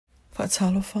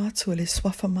Whaatalofa atu le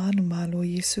swafa manu malo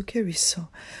Iesu Keriso.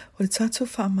 O le tatu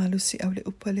whaamalu si au le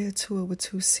upa le atua wa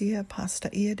Tusi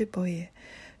Pastor I de boye.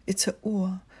 It's a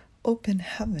ua, open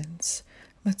heavens.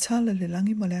 MATALA le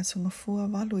langi mo le atu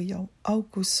ngafua walo iau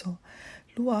AOKUSO.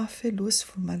 Lua afe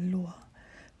luasfu malua.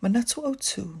 Manatu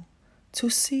Autu.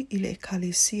 Tusi I le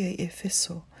Ekalesia I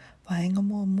Efeso I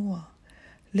muamua.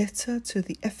 Letter to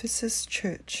the Ephesus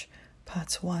Church,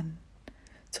 Part I.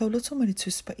 Tauloto ma le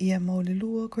Tusi Paia mo le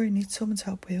lua Korinito ma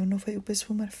taupeo no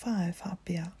Faiupesu ma le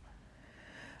faapefea.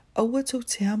 Aua tau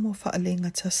te amo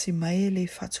alegatasi mai le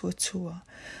fatuatua.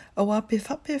 Awa pe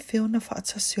faapefea na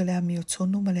atasi o le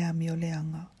amiotonu ma le amio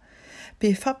leaga.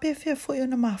 Pe faapefea foi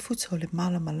ona mafuta o le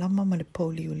malamalama ma le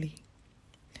pouliuli.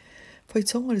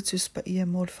 Faitauga le Tusi Paia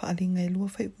mo le Faaaliga lua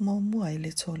muamua I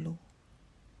le tolu.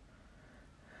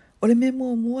 O le me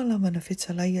muamua lava na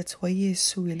fetalai Atua I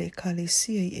Iesu I le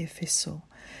Ekalesia I Efeso.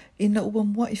 Ina ua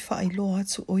mua'i faailoa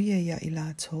atu o ia I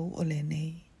latou o le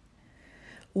nei.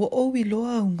 Ua owi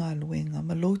loa au ngā luenga,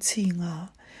 ma lo ti ngā,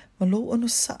 ma lo ono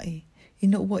sai,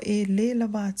 ina ua le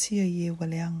lava atia I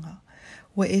waleanga.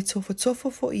 Ua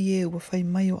tofo fo I ua fai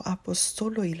mai o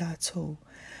apostolo I latou.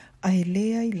 Ai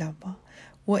lea I lava,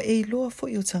 ua loa fo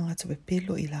I o tangata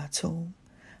pepelo I latou.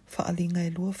 Faaaliga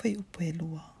lua fai upu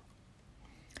lua.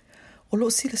 O lo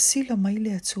sila mai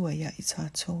le atua ia I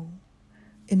tātou.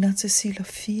 E nā te sila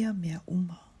fia mea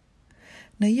uma.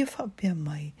 Na ia whapea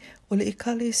mai, o le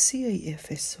Ekalesia I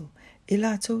Efeso, e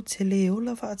latou te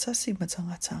leola atasi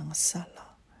matangata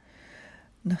sala.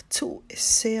 Na tu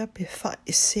sea pe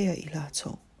sea I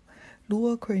latou.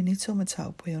 Lua Korinito ma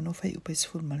taupeo no fai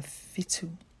upesful ma fitu.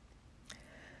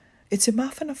 E te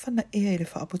mawhana I le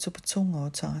whaaputopatonga o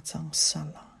tangata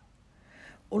sala.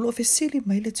 O lo fesili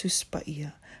mai le Tusi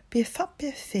Paia, pe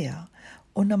fea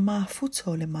o na mafuta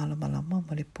o le malamalama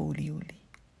ma le pouliuli.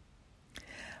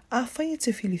 A whai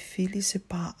te filifili se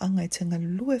pā anga I te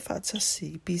ngalue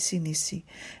whaatasi I bisinisi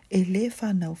e le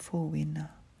whanau fōwina.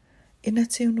 E na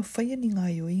te unu whaia ni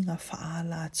ngā yo I ngā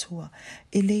whaala atua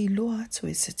e le iloa atu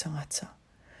e se tangata.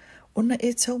 O na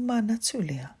e tau manatu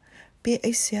lea, pe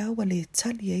e se awa le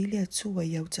tali e le atua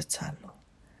I au tatalo.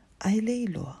 Ai le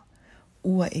iloa,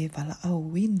 ua e wala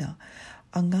au wina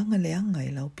a nganga leanga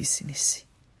I lau bisinisi.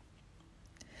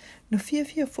 Na fia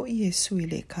fo Iesu I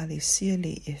le Ekalesia I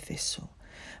le Efeso.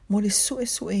 Mo le sue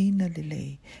ina le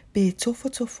lei, pe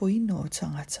tofo ina o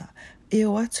tangata, e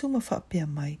o atu ma whapea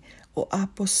mai o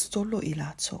apostolo I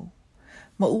latou.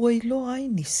 Ma ua I loa ai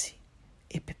nisi,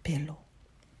 e pepelo.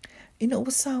 Ina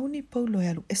ua sauni Paulo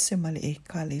alu ese ma le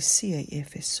Ekalesia I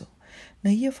Efeso, na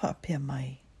ia whapea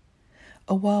mai.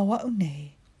 A wā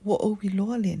nei, ua owi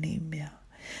loa le nei mea,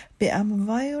 pe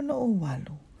amawai ona o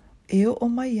walu, e o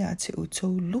mai a te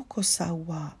utou luko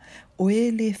sawa o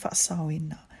le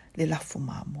whaasawina le lafu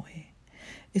mamoe.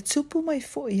 E tupu mai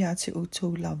fo I a te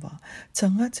utou lava,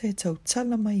 tangata e tau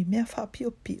tala mai mea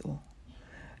whaapio.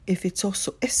 E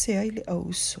fetoso ese ai le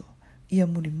AOKUSO, ia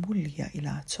muli I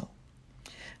latou.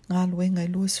 Ngā luenga I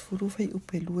luasfuru fai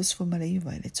upe luasfu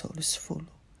maleiva I le taulusfulu.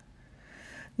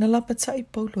 Na lapatai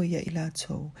Paulo ia I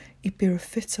latou, I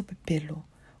perafeta pepelo,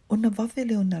 o na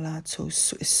vavele o na latou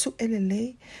su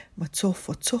elelei ma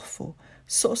tofo,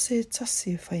 so se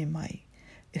tasi e fai mai,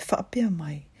 e whaapea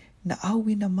mai, na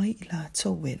awina mai I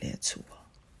latou e le atua.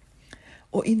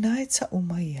 O ina e ta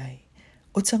umai ai,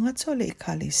 o tangata o le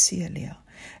Ekalesia lea,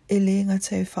 e le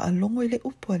ngata e whaalongo I le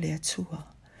upu le atua,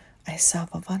 ai sa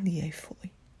vavali ai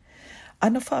foi.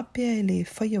 Ana whaapea e le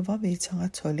whaia vave I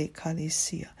tangata o le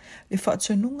Ekalesia, le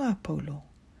whaatonunga a Paulo.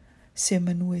 Se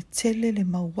manu e tele le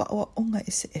mauawa onga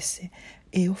ese,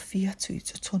 e ofi atu I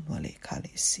tonu le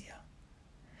Ekalesia.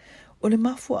 O le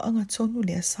mafua anga tonu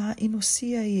le asa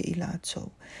inosia I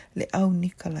latou, le au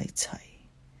nikalaitai.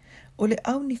 O le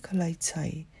au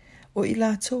nikalaitai, o I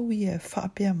latou ia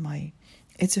whaapea mai,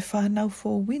 e te whanau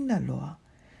fo wina loa,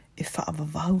 e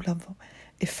whaavavau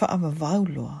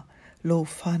loa, lo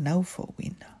whanau fo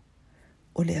wina.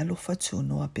 O le alofa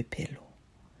tunu a pepelo.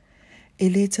 E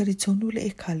le tari tonu le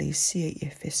Ekalesia I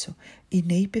Efeso, I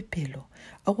nei pepelo,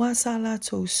 a wasa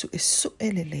latou su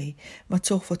elelei, ma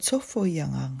tofo I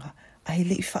anganga, ai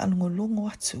le I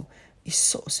whaalongolongo atu, I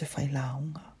so se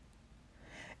whailaunga.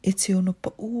 E te ono pa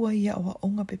ua I awa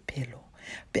onga pepelo,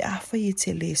 pe awhai e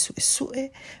te le su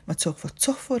ma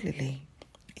tofo lelei,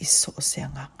 I so se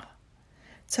anganga.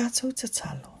 Tātou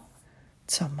tatalo,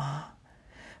 tama,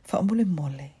 whaamule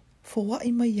mole, fo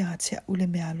wai mai ia te ule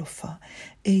mea alofa,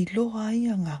 e loa ai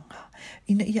anganga,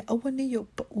 ina ia awane yo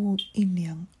pa u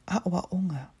iniang awa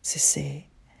onga se.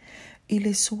 I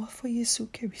le suafo Iesu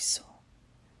Keriso.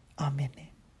 Amen.